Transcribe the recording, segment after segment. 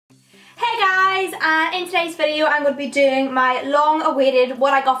guys, and in today's video I'm going to be doing my long awaited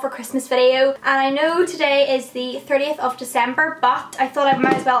what I got for Christmas video. And I know today is the 30th of December, but I thought I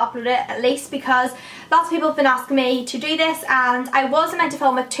might as well upload it at least because lots of people have been asking me to do this, and I was meant to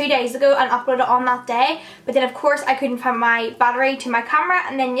film it 2 days ago and upload it on that day, but then of course I couldn't find my battery to my camera,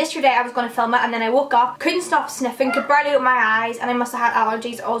 and then yesterday I was going to film it and then I woke up, couldn't stop sniffing, could barely open my eyes, and I must have had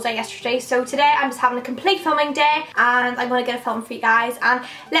allergies all day yesterday. So today I'm just having a complete filming day and I'm going to get a film for you guys, and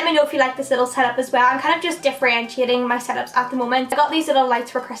let me know if you like this little setup as well. I'm kind of just differentiating my setups at the moment. I got these little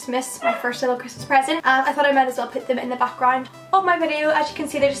lights for Christmas, my first little Christmas present, and I thought I might as well put them in the background of my video. As you can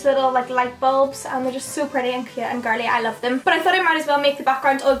see, they're just little like light bulbs and they're just so pretty and cute and girly. I love them. But I thought I might as well make the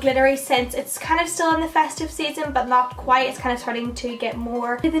background all glittery since it's kind of still in the festive season but not quite. It's kind of starting to get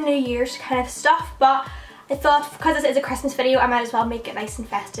more to the New Year's kind of stuff, but I thought because this is a Christmas video I might as well make it nice and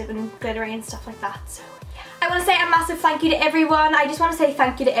festive and glittery and stuff like that. So I want to say a massive thank you to everyone. I just want to say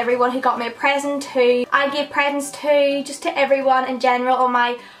thank you to everyone who got me a present, who I gave presents to, just to everyone in general, all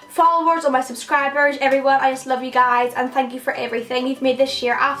my followers, all my subscribers, everyone. I just love you guys and thank you for everything. You've made this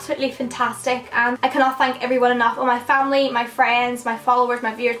year absolutely fantastic and I cannot thank everyone enough. All my family, my friends, my followers,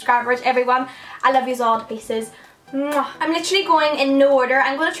 my viewers, subscribers, everyone. I love you all to pieces. I'm literally going in no order.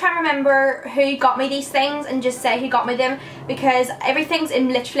 I'm going to try and remember who got me these things and just say who got me them, because everything's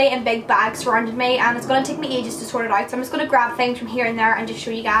literally in big bags surrounded me and it's going to take me ages to sort it out. So I'm just going to grab things from here and there and just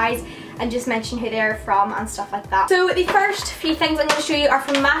show you guys and just mention who they're from and stuff like that. So the first few things I'm going to show you are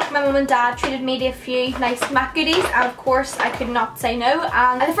from MAC. My mum and dad treated me to a few nice MAC goodies and of course I could not say no.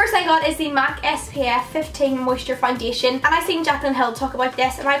 And the first thing I got is the MAC SPF 15 Moisture Foundation, and I seen Jaclyn Hill talk about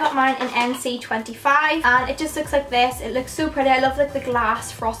this and I got mine in NC25 and it just looks like this. It looks so pretty. I love like the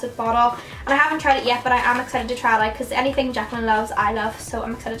glass frosted bottle, and I haven't tried it yet but I am excited to try it out because anything Jaclyn loves I love, so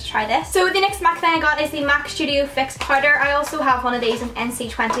I'm excited to try this. So the next MAC thing I got is the MAC Studio Fix Powder. I also have one of these in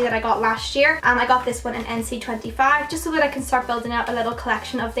NC20 that I got last year, and I got this one in NC25 just so that I can start building up a little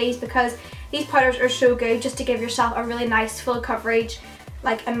collection of these, because these powders are so good just to give yourself a really nice full coverage,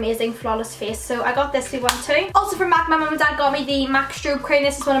 like amazing flawless face. So I got this one too. Also from MAC, my mum and dad got me the MAC Strobe Cream.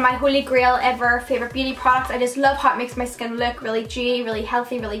 This is one of my holy grail ever favourite beauty products. I just love how it makes my skin look really dewy, really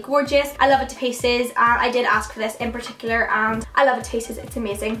healthy, really gorgeous. I love it to pieces, and I did ask for this in particular and I love it to pieces. It's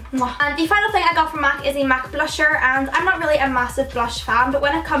amazing. Mwah. And the final thing I got from MAC is a MAC blusher, and I'm not really a massive blush fan, but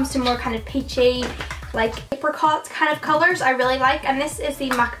when it comes to more kind of peachy, like apricot kind of colours, I really like, and this is the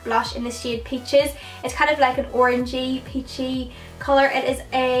MAC blush in the shade Peaches. It's kind of like an orangey peachy colour. It is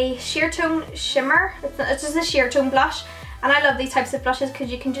a sheer tone shimmer. It's just a sheer tone blush, and I love these types of blushes because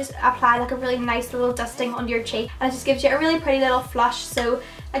you can just apply like a really nice little dusting under your cheek and it just gives you a really pretty little flush. So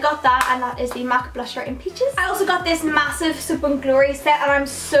I got that, and that is the MAC blusher in Peaches. I also got this massive Soap and Glory set and I'm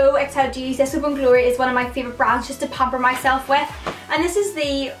so excited to use this. Soap and Glory is one of my favourite brands just to pamper myself with, and this is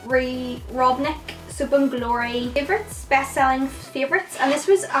the Robnik Soap and Glory favorites, best-selling favorites, and this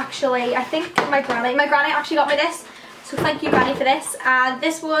was actually, I think my granny actually got me this, so thank you Granny for this. And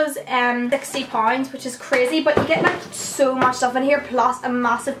this was £60, which is crazy, but you get like so much stuff in here plus a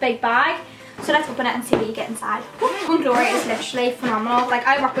massive big bag. So let's open it and see what you get inside. Soap and Glory is literally phenomenal. Like,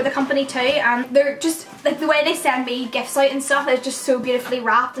 I work with a company too and they're just like, the way they send me gifts out and stuff is just so beautifully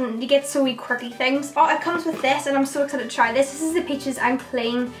wrapped and you get so wee quirky things. Oh, it comes with this and I'm so excited to try this. This is the Peaches and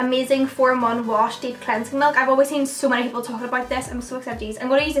Clean Amazing 4-in-1 Wash Deep Cleansing Milk. I've always seen so many people talking about this. I'm so excited to use. I'm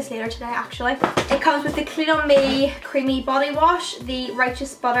going to use this later today actually. It comes with the Clean On Me Creamy Body Wash, the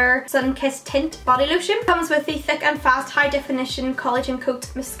Righteous Butter Sun Kissed Tint Body Lotion. It comes with the Thick and Fast High Definition Collagen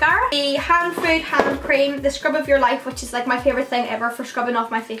Coat Mascara, the Hand Food Hand Cream, the Scrub of Your Life, which is like my favourite thing ever for scrubbing off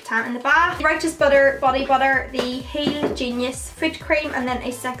my fake tan in the bath, the Righteous Butter Body Butter, the Heal Genius Foot Cream, and then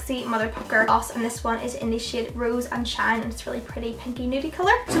a Sexy Mother Pucker gloss, and this one is in the shade Rose and Shine and it's really pretty pinky nudie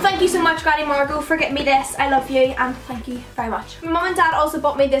colour. So thank you so much Granny Margot for getting me this. I love you and thank you very much. My mum and dad also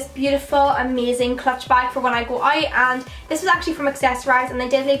bought me this beautiful amazing clutch bag for when I go out, and this was actually from Accessorize and they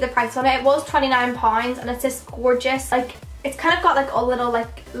did leave the price on it. It was £29 and it's this gorgeous, like, it's kind of got like all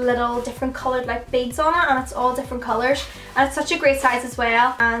little different coloured like beads on it, and it's all different colours, and it's such a great size as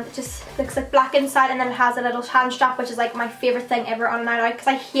well, and it just looks like black inside, and then it has a little hand strap, which is like my favourite thing ever on a night out because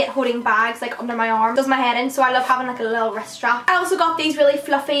I hate holding bags like under my arm. It does my head in, so I love having like a little wrist strap. I also got these really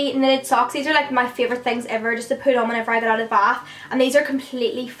fluffy knitted socks. These are like my favourite things ever just to put on whenever I get out of the bath, and these are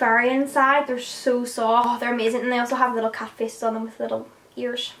completely furry inside. They're so soft. Oh, they're amazing, and they also have little cat faces on them with little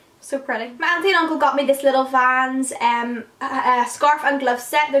ears. So pretty. My auntie and uncle got me this little Vans scarf and glove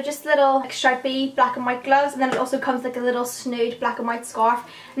set. They're just little like stripy black and white gloves, and then it also comes like a little snood black and white scarf,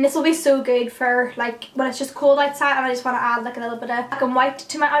 and this will be so good for like when it's just cold outside and I just want to add like a little bit of black and white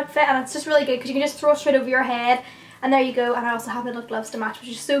to my outfit, and it's just really good because you can just throw it straight over your head And there you go, and I also have little gloves to match,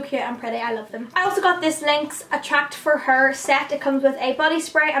 which is so cute and pretty. I love them. I also got this Lynx Attract for Her set. It comes with a body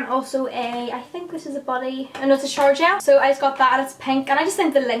spray and also a, I think this is a body, oh no, it's a shower gel. So I just got that and it's pink, and I just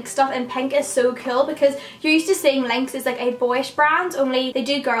think the Lynx stuff in pink is so cool because you're used to seeing Lynx as like a boyish brand, only they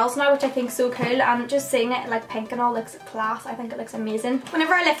do girls now, which I think is so cool, and just seeing it like pink and all looks class. I think it looks amazing.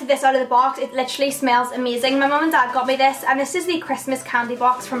 Whenever I lifted this out of the box, it literally smells amazing. My mum and dad got me this, and this is the Christmas candy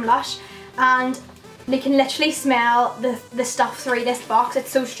box from Lush, and you can literally smell the stuff through this box.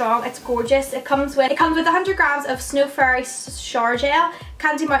 It's so strong, it's gorgeous. It comes with 100 grams of Snow Fairy shower gel,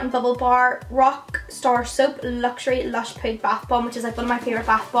 Candy Mountain Bubble Bar, Rock Star Soap, Luxury Lush Pood Bath Bomb, which is like one of my favourite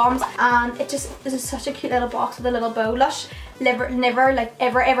bath bombs, and it just is such a cute little box with a little bow. Lush never like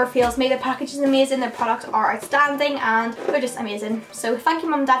ever fails me. The package is amazing, their products are outstanding, and they're just amazing. So thank you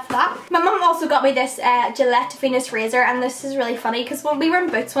mum and dad for that. My mum also got me this Gillette Venus razor, and this is really funny because when we were in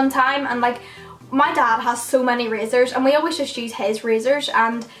Boots one time, and like my dad has so many razors and we always just use his razors,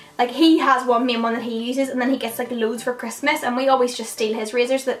 and like he has one main one that he uses and then he gets like loads for Christmas, and we always just steal his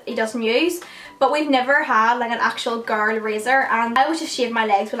razors that he doesn't use. But we've never had like an actual girl razor, and I always just shave my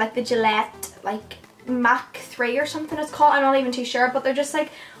legs with like the Gillette like Mach 3 or something it's called. I'm not even too sure, but they're just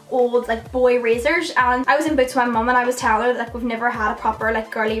like old like boy razors. And I was in Boots with my mum and I was telling her that like we've never had a proper like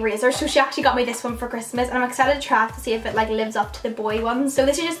girly razor, so she actually got me this one for Christmas, and I'm excited to try it to see if it like lives up to the boy ones. So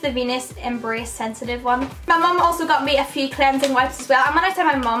this is just the Venus Embrace Sensitive one. My mum also got me a few cleansing wipes as well, and when I say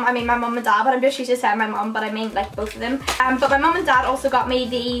my mum, I mean my mum and dad, but I'm just used to saying my mum, but I mean like both of them. But my mum and dad also got me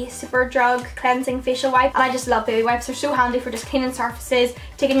the Superdrug cleansing facial wipe, and I just love baby wipes. They're so handy for just cleaning surfaces,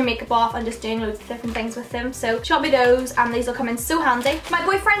 taking your makeup off, and just doing loads of different things with them. So she got me those, and these will come in so handy. My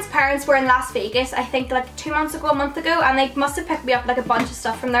boyfriend's parents were in Las Vegas I think like 2 months ago, a month ago, and they must have picked me up like a bunch of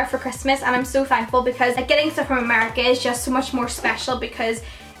stuff from there for Christmas, and I'm so thankful because like getting stuff from America is just so much more special because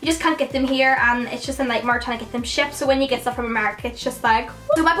you just can't get them here, and it's just a nightmare trying to get them shipped. So when you get stuff from America, it's just like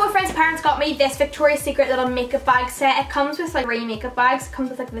woo. So my boyfriend's parents got me this Victoria's Secret little makeup bag set. It comes with like 3 makeup bags. It comes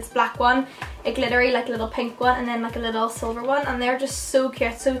with like this black one, a glittery like little pink one, and then like a little silver one, and they're just so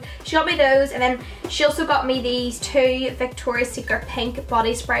cute. So she got me those, and then she also got me these 2 Victoria's Secret pink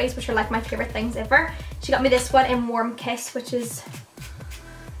body sprays, which are like my favourite things ever. She got me this one in Warm Kiss, which is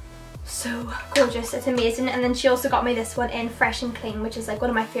so gorgeous, it's amazing. And then she also got me this one in Fresh and Clean, which is like one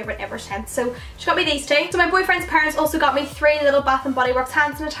of my favourite ever scents. So she got me these 2. So my boyfriend's parents also got me 3 little Bath and Body Works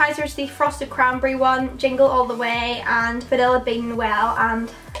hand sanitizers, the Frosted Cranberry one, Jingle All the Way, and Vanilla Bean Noel,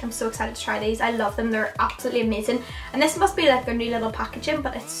 and I'm so excited to try these. I love them, they're absolutely amazing. And this must be like their new little packaging,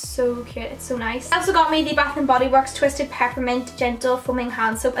 but it's so cute, it's so nice. They also got me the Bath and Body Works Twisted Peppermint Gentle Foaming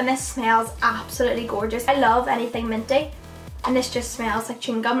Hand Soap, and this smells absolutely gorgeous. I love anything minty, and this just smells like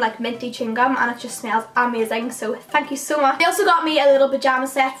chewing gum, like minty chewing gum, and it just smells amazing. So thank you so much. They also got me a little pyjama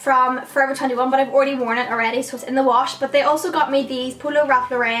set from Forever 21, but I've already worn it already, so it's in the wash. But they also got me these Polo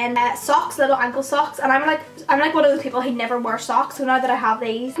Ralph Lauren socks, little ankle socks, and I'm like one of those people who never wear socks, so now that I have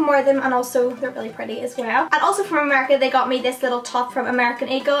these, I can wear them, and also they're really pretty as well. And also from America, they got me this little top from American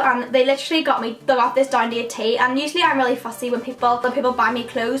Eagle, and they literally got this down to a T. And usually I'm really fussy when people buy me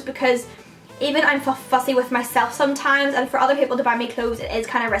clothes, because even I'm fussy with myself sometimes, and for other people to buy me clothes it is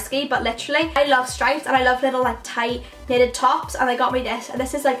kind of risky, but literally I love stripes and I love little like tight knitted tops, and they got me this, and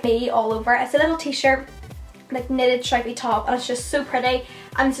this is like me all over. It's a little t-shirt, like knitted stripy top, and it's just so pretty,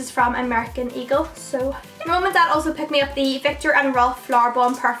 and this is from American Eagle. So my mum and dad also picked me up the Victor and Rolf Flower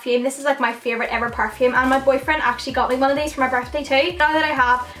Bomb perfume. This is like my favourite ever perfume, and my boyfriend actually got me one of these for my birthday too. Now that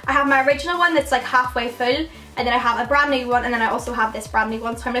I have my original one that's like halfway full, and then I have a brand new one, and then I also have this brand new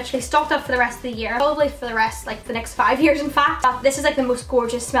one, so I'm literally stocked up for the rest of the year, probably for the rest, like the next 5 years in fact. But this is like the most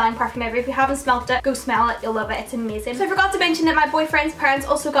gorgeous smelling perfume ever. If you haven't smelt it, go smell it, you'll love it, it's amazing. So I forgot to mention that my boyfriend's parents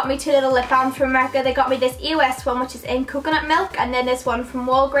also got me 2 little lip balms from America. They got me this EOS one, which is in coconut milk, and then this one from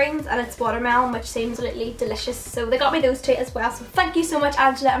Walgreens, and it's watermelon, which seems absolutely delicious. So they got me those 2 as well, so thank you so much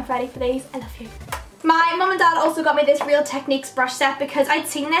Angela and Freddie for these, I love you. My mum and dad also got me this Real Techniques brush set, because I'd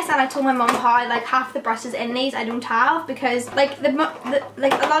seen this and I told my mum how like half the brushes in these I don't have, because like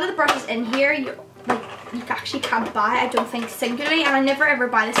like a lot of the brushes in here you actually can't buy, I don't think, singularly, and I never ever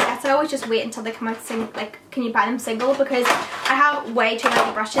buy the sets. I always just wait until they come out like can you buy them single, because I have way too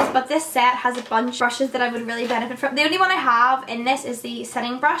many brushes. But this set has a bunch of brushes that I would really benefit from. The only one I have in this is the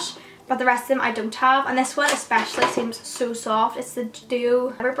setting brush, but the rest of them I don't have, and this one especially seems so soft. It's the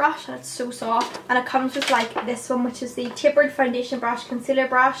Duo Ever brush, and it's so soft, and it comes with like this one, which is the tapered foundation brush, concealer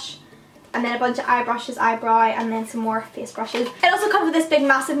brush, and then a bunch of eye brushes, eyebrow, and then some more face brushes. It also comes with this big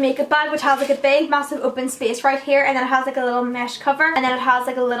massive makeup bag which has like a big massive open space right here, and then it has like a little mesh cover, and then it has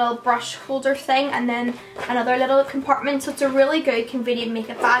like a little brush holder thing, and then another little compartment. So it's a really good convenient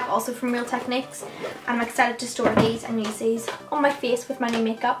makeup bag, also from Real Techniques, and I'm excited to store these and use these on my face with my new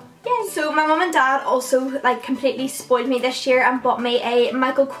makeup. Yay! So my mum and dad also like completely spoiled me this year and bought me a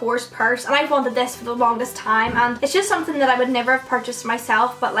Michael Kors purse, and I've wanted this for the longest time, and it's just something that I would never have purchased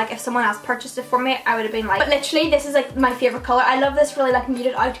myself, but like if someone else purchased it for me I would have been like, but literally this is like my favourite colour. I love this really like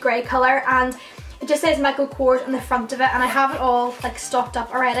muted out grey colour, and it just says Michael Kors on the front of it, and I have it all like stocked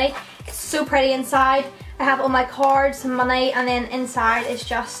up already. It's so pretty inside. I have all my cards, some money, and then inside is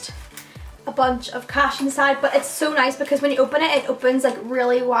just a bunch of cash inside, but it's so nice because when you open it, it opens like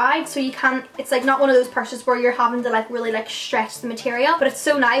really wide, so you can't, it's like not one of those purses where you're having to like really like stretch the material, but it's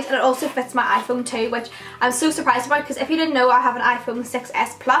so nice, and it also fits my iPhone too, which I'm so surprised about, because if you didn't know, I have an iPhone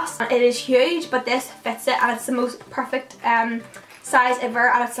 6s Plus, and it is huge, but this fits it, and it's the most perfect size ever,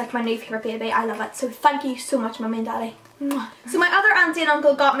 and it's like my new favourite baby. I love it. So thank you so much, Mummy and Daddy. So my other auntie and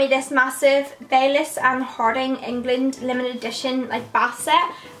uncle got me this massive Baylis and Harding England limited edition like bath set,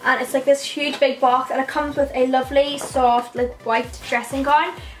 and it's like this huge big box, and it comes with a lovely soft like white dressing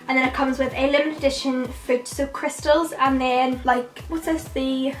gown, and then it comes with a limited edition foot soap crystals, and then like what's this,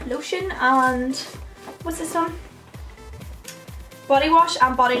 the lotion, and what's this one, body wash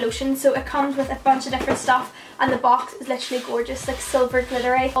and body lotion. So it comes with a bunch of different stuff, and the box is literally gorgeous, like silver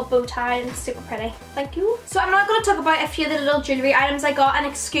glittery, all bow tie, and it's super pretty. Thank you. So I'm not going to talk about a few of the little jewellery items I got, and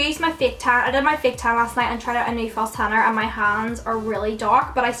excuse my fake tan. I did my fake tan last night and tried out a new false tanner, and my hands are really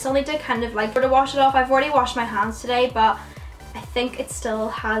dark, but I still need to kind of like wash it off. I've already washed my hands today, but I think it still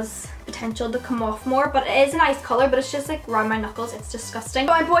has potential to come off more, but it is a nice colour, but it's just like around my knuckles. It's disgusting.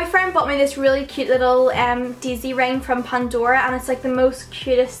 But my boyfriend bought me this really cute little daisy ring from Pandora, and it's like the most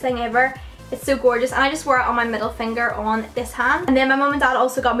cutest thing ever. It's so gorgeous, and I just wore it on my middle finger on this hand. And then my mum and dad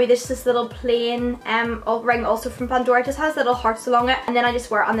also got me this little plain ring also from Pandora. It just has little hearts along it, and then I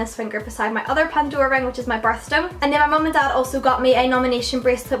just wear it on this finger beside my other Pandora ring, which is my birthstone. And then my mum and dad also got me a nomination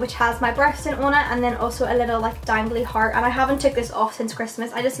bracelet which has my birthstone on it, and then also a little like dangly heart, and I haven't took this off since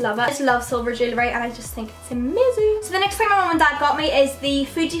Christmas. I just love it. I just love silver jewellery, and I just think it's amazing. So the next thing my mum and dad got me is the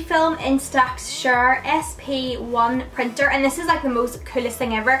Fujifilm Instax Shure SP1 printer, and this is like the most coolest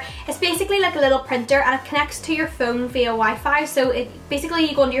thing ever. It's basically like a little printer, and it connects to your phone via Wi-Fi. So it basically,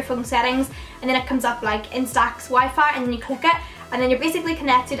 you go into your phone settings, and then it comes up like Instax Wi-Fi, and then you click it, and then you're basically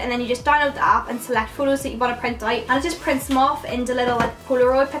connected, and then you just download the app and select photos that you want to print out, and it just prints them off into little like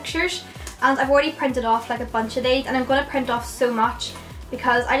Polaroid pictures. And I've already printed off like a bunch of these, and I'm going to print off so much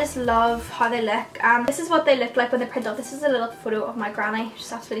because I just love how they look. And this is what they look like when they print off. This is a little photo of my granny, which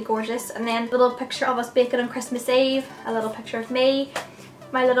is absolutely gorgeous, and then a little picture of us baking on Christmas Eve, a little picture of me,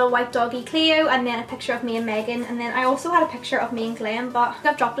 my little white doggy Cleo, and then a picture of me and Megan, and then I also had a picture of me and Glenn, but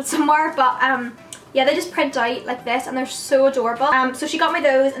I've dropped it somewhere. But yeah, they just print out like this, and they're so adorable. So she got me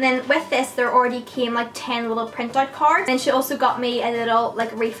those, and then with this there already came like 10 little printout cards, and she also got me a little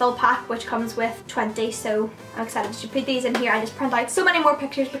like refill pack which comes with 20, so I'm excited to put these in here. I just print out so many more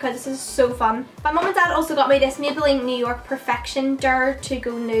pictures because this is so fun. My mum and dad also got me this Maybelline New York Perfection Dare to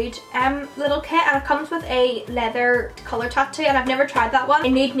Go Nude little kit, and it comes with a leather colour tattoo, and I've never tried that one, a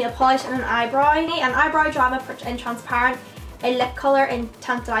nude nail polish, and an eyebrow drama in transparent, a lip colour in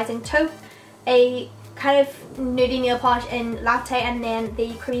tantalising taupe, a kind of nudie nail polish in latte, and then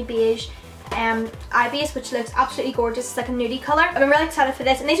the creamy beige eye base, which looks absolutely gorgeous. It's like a nudie colour. I've been really excited for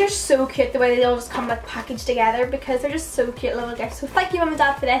this, and these are so cute the way they all just come like packaged together, because they're just so cute little gifts. So thank you, mum and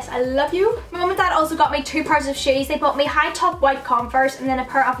dad, for this. I love you. My mum and dad also got me 2 pairs of shoes. They bought me high top white Converse, and then a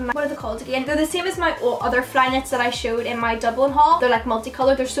pair of, what are they called again? They're the same as my other Flyknits that I showed in my Dublin haul. They're like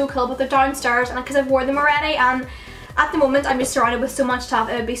multicoloured. They're so cool, but they're downstairs, and because I've worn them already, and at the moment I'm just surrounded with so much stuff,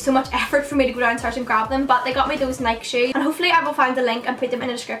 it would be so much effort for me to go downstairs and grab them. But they got me those Nike shoes, and hopefully I will find the link and put them in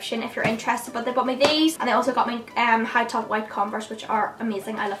the description if you're interested. But they bought me these, and they also got me high top white Converse, which are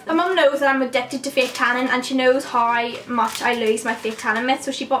amazing. I love them. My mum knows that I'm addicted to fake tanning, and she knows how much I lose my fake tanning mitts,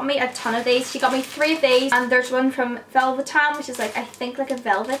 so she bought me a ton of these. She got me 3 of these, and there's one from Velvetan, which is like, I think like a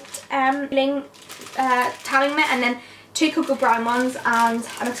velvet tanning mitt, and then 2 cocoa brown ones, and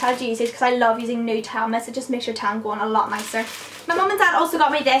I'm excited to use these because I love using nude helmets. It just makes your tan go on a lot nicer. My mum and dad also got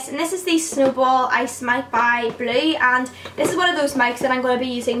me this, and this is the Snowball Ice Mic by Blue, and this is one of those mics that I'm going to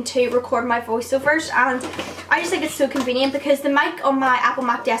be using to record my voiceovers, and I just think it's so convenient because the mic on my Apple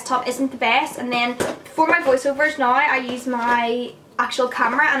Mac desktop isn't the best, and then for my voiceovers now I use my actual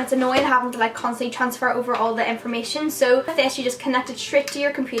camera, and it's annoying having to like constantly transfer over all the information. So with this, you just connect it straight to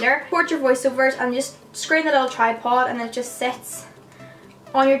your computer, record your voiceovers, and just screw in the little tripod, and it just sits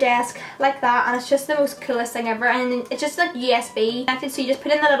on your desk like that, and it's just the most coolest thing ever. And it's just like USB connected, so you just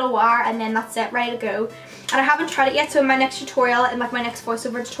put in the little wire and then that's it, ready to go. And I haven't tried it yet, so in my next tutorial, in like my next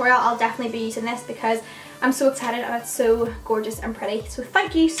voiceover tutorial, I'll definitely be using this because I'm so excited and it's so gorgeous and pretty. So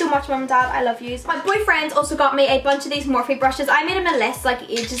thank you so much, Mum and Dad, I love yous. My boyfriend also got me a bunch of these Morphe brushes. I made him a list like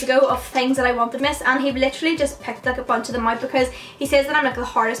ages ago of things that I wanted miss, and he literally just picked like a bunch of them out because he says that I'm like the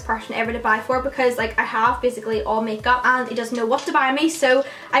hardest person ever to buy for, because like I have basically all makeup and he doesn't know what to buy me. So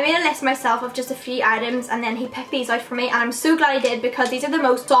I made a list myself of just a few items, and then he picked these out for me, and I'm so glad he did because these are the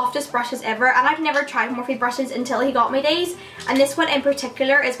most softest brushes ever, and I've never tried Morphe brushes until he got me these. And this one in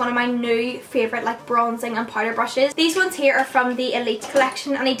particular is one of my new favourite like bronzing and powder brushes. These ones here are from the Elite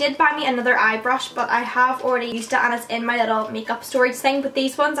collection, and he did buy me another eye brush, but I have already used it and it's in my little makeup storage thing. But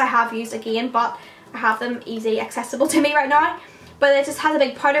these ones I have used again, but I have them easy accessible to me right now. But it just has a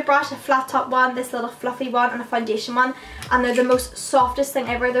big powder brush, a flat top one, this little fluffy one, and a foundation one, and they're the most softest thing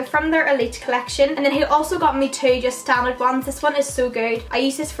ever. They're from their Elite collection. And then he also got me two just standard ones. This one is so good. I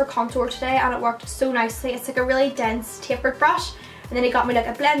used this for contour today and it worked so nicely. It's like a really dense tapered brush. And then he got me like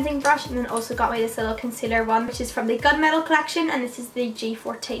a blending brush, and then also got me this little concealer one, which is from the Gunmetal collection, and this is the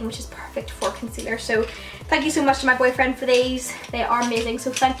G14, which is perfect for concealer. So thank you so much to my boyfriend for these. They are amazing, so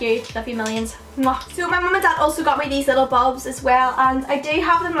thank you. Love you millions. Mwah. So my mum and dad also got me these little bulbs as well, and I do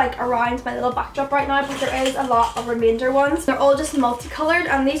have them like around my little backdrop right now, but there is a lot of remainder ones. They're all just multicolored,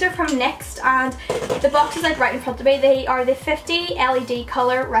 and these are from NYX, and the box is like right in front of me. They are the 50 LED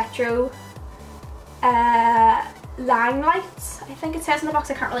color retro line lights, I think it says in the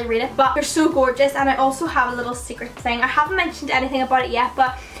box. I can't really read it, but they're so gorgeous. And I also have a little secret thing. I haven't mentioned anything about it yet,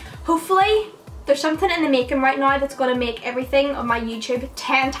 but hopefully there's something in the making right now that's going to make everything on my YouTube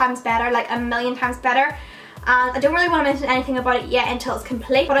 10 times better, like a million times better. And I don't really want to mention anything about it yet until it's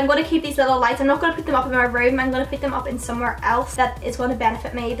complete, but I'm going to keep these little lights. I'm not going to put them up in my room. I'm going to put them up in somewhere else that is going to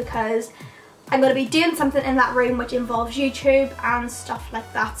benefit me, because I'm going to be doing something in that room which involves YouTube and stuff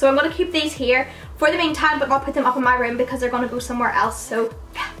like that. So I'm going to keep these here for the meantime, but not put them up in my room because they're going to go somewhere else. So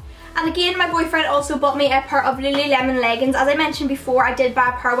yeah. And again, my boyfriend also bought me a pair of Lululemon leggings. As I mentioned before, I did buy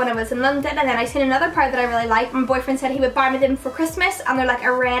a pair when I was in London, and then I seen another pair that I really like. My boyfriend said he would buy me them for Christmas, and they're like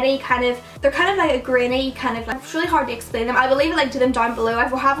a reddy kind of, they're kind of like a grainy kind of, like, it's really hard to explain them. I will leave a link to them down below. I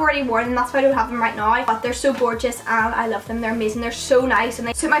have already worn them, that's why I don't have them right now, but they're so gorgeous and I love them. They're amazing. They're so nice and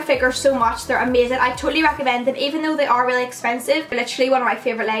they suit my figure so much. They're amazing. I totally recommend them, even though they are really expensive. They're literally one of my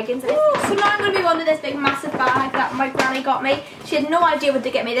favourite leggings. So now I'm going to move on to this big massive bag that my granny got me. She had no idea what to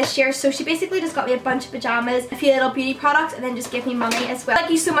get me this year, so she basically just got me a bunch of pyjamas, a few little beauty products, and then just give me money as well. Thank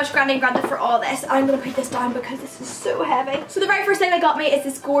you so much, Granny and Granda, for all this. I'm going to put this down because this is so heavy. So the very first thing they got me is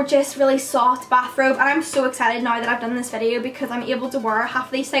this gorgeous, really soft bathrobe, and I'm so excited now that I've done this video because I'm able to wear half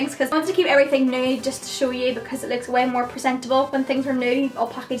of these things, because I want to keep everything new just to show you, because it looks way more presentable when things are new, all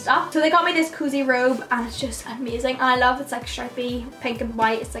packaged up. So they got me this cozy robe, and it's just amazing, and I love it's like stripy pink and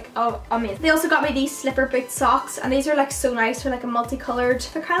white. It's like, oh, amazing. They also got me these slipper boot socks, and these are like so nice. They're like a multicolored,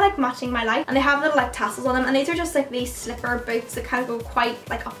 they're kind of like matching my life, and they have little like tassels on them, and these are just like these slipper boots that kind of go quite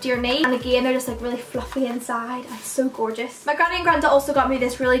like up to your knee, and again they're just like really fluffy inside, and it's so gorgeous. My granny and granda also got me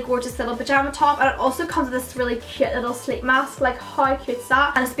this really gorgeous little pajama top, and it also comes with this really cute little sleep mask. Like, how cute is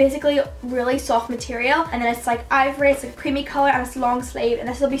that? And it's basically really soft material, and then it's like ivory, it's like a creamy colour, and it's long sleeve, and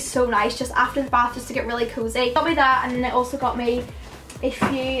this will be so nice just after the bath, just to get really cozy. Got me that, and then they also got me a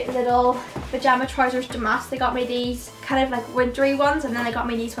few little pajama trousers to match. They got me these kind of like wintry ones, and then they got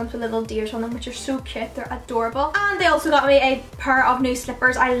me these ones with little deers on them, which are so cute. They're adorable. And they also got me a pair of new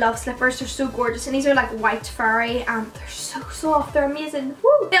slippers. I love slippers. They're so gorgeous, and these are like white furry, and they're so soft. They're amazing.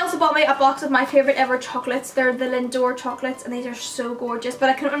 Woo! They also bought me a box of my favourite ever chocolates. They're the Lindor chocolates, and these are so gorgeous, but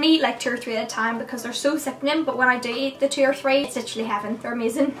I can only eat like 2 or 3 at a time because they're so sickening, but when I do eat the 2 or 3, it's literally heaven. They're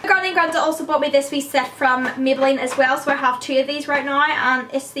amazing. My granny and granda also bought me this wee set from Maybelline as well, so I have 2 of these right now, and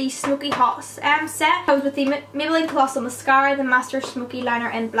it's the Smoky Hot set. Comes with the Maybelline Colossal Mascara, the Master Smoky Liner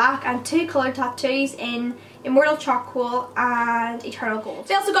in black, and 2 colour tattoos in Immortal Charcoal and Eternal Gold.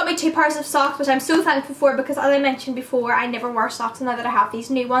 They also got me 2 pairs of socks, which I'm so thankful for, because as I mentioned before, I never wear socks, and now that I have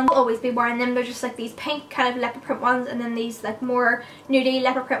these new ones, I'll always be wearing them. They're just like these pink kind of leopard print ones, and then these like more nudie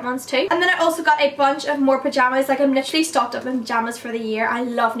leopard print ones too. And then I also got a bunch of more pyjamas. Like, I'm literally stocked up in pyjamas for the year. I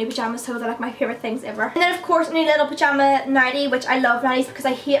love new pyjamas, so they're like my favourite things ever. And then of course a new little pyjama nightie, which I love nighties because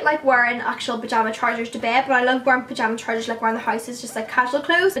I hate like wearing actual pyjama trousers to bed, but I love wearing pyjama trousers like around the house. It's just like casual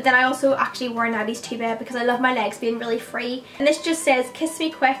clothes. But then I also actually wear nighties to bed because I love my legs being really free. And this just says kiss me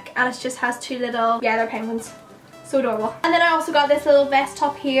quick, and it just has 2 little, yeah, they're penguins. So adorable. And then I also got this little vest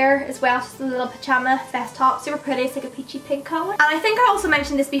top here as well, just a little pajama vest top, super pretty. It's like a peachy pink colour. And I think I also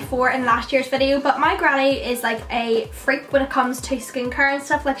mentioned this before in last year's video, but my granny is like a freak when it comes to skincare and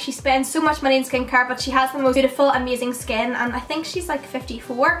stuff. Like, she spends so much money in skincare, but she has the most beautiful, amazing skin, and I think she's like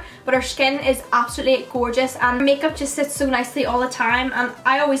 54, but her skin is absolutely gorgeous and her makeup just sits so nicely all the time, and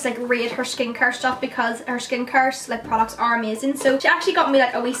I always like rate her skincare stuff because her skincare like products are amazing. So she actually got me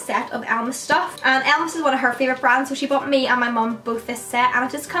like a wee set of Elmas stuff, and Elmas is one of her favourite brands, so she bought me and my mum both this set, and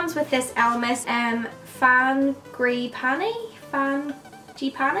it just comes with this Elmas Frangipani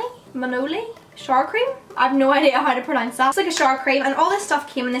Manoli shower cream. I have no idea how to pronounce that. It's like a shower cream, and all this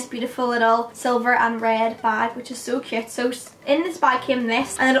stuff came in this beautiful little silver and red bag, which is so cute. So in this bag came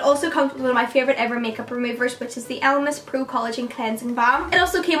this, and it also comes with one of my favourite ever makeup removers, which is the Elmas Pro Collagen Cleansing Balm. It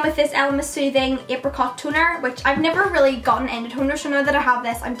also came with this Elmas Soothing Apricot Toner, which I've never really gotten into toner, so now that I have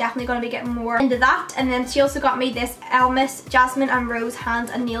this, I'm definitely going to be getting more into that. And then she also got me this Elmas Jasmine and Rose Hand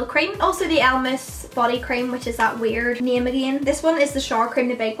and Nail Cream. Also the Elmas Body Cream, which is that weird name again. This one is the shower cream,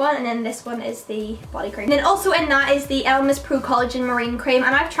 the big one, and then this one is the body cream. And then also in that is the Elmas Pro Collagen Marine Cream,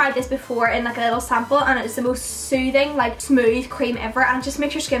 and I've tried this before in like a little sample, and it's the most soothing, like smooth cream ever, and it just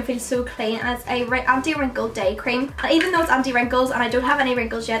makes your skin feel so clean. And it's a anti-wrinkle day cream, and even though it's anti-wrinkles and I don't have any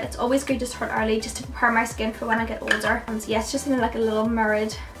wrinkles yet, it's always good to start early just to prepare my skin for when I get older. And yeah, it's just in like a little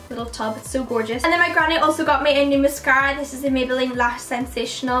mirrored little tub. It's so gorgeous. And then my granny also got me a new mascara. This is the Maybelline Lash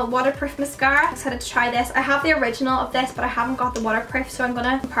Sensational Waterproof Mascara. I'm excited to try this. I have the original of this, but I haven't got the waterproof, so I'm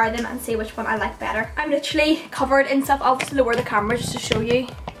gonna compare them and see which one I like better. I'm literally covered in stuff. I'll just lower the camera just to show you.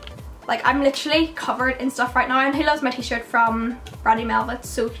 Like, I'm literally covered in stuff right now, and who loves my t-shirt from Brandy Melva? It's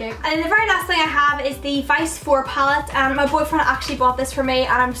so cute. And then the very last thing I have is the Vice 4 palette, and my boyfriend actually bought this for me,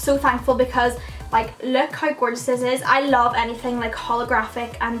 and I'm so thankful because, like, look how gorgeous this is. I love anything like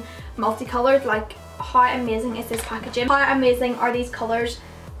holographic and multicolored. Like, how amazing is this packaging? How amazing are these colours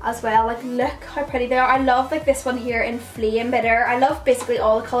as well? Like, look how pretty they are. I love like this one here in Flame Bitter. I love basically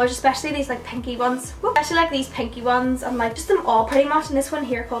all the colours, especially these like pinky ones. Especially like these pinky ones, and like just them all pretty much. And this one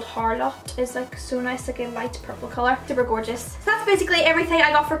here called Harlot is like so nice, like a light purple colour. Super gorgeous. So that's basically everything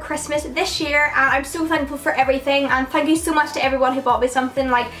I got for Christmas this year, and I'm so thankful for everything, and thank you so much to everyone who bought me something.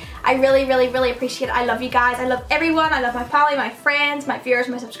 Like, I really appreciate it. I love you guys. I love everyone. I love my family, my friends, my viewers,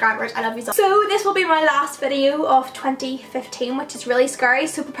 my subscribers. I love you so much. So this will be my last video of 2015, which is really scary.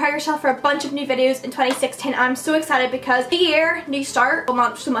 So prepare yourself for a bunch of new videos in 2016. I'm so excited because the year, new start. Well,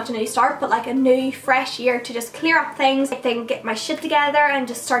 not so much a new start, but like a new fresh year to just clear up things, I think, get my shit together and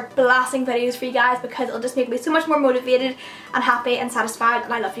just start blasting videos for you guys, because it'll just make me so much more motivated and happy and satisfied,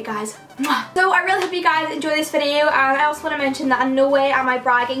 and I love you guys. So I really hope you guys enjoy this video, and I also want to mention that in no way am I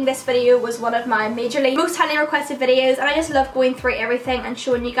bragging. This video was one of my majorly most highly requested videos, and I just love going through everything and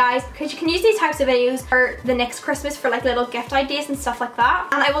showing you guys, because you can use these types of videos for the next Christmas for like little gift ideas and stuff like that.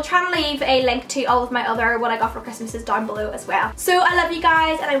 And I will try and leave a link to all of my other what I got for Christmases down below as well. So I love you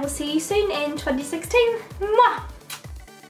guys, and I will see you soon in 2016. Mwah!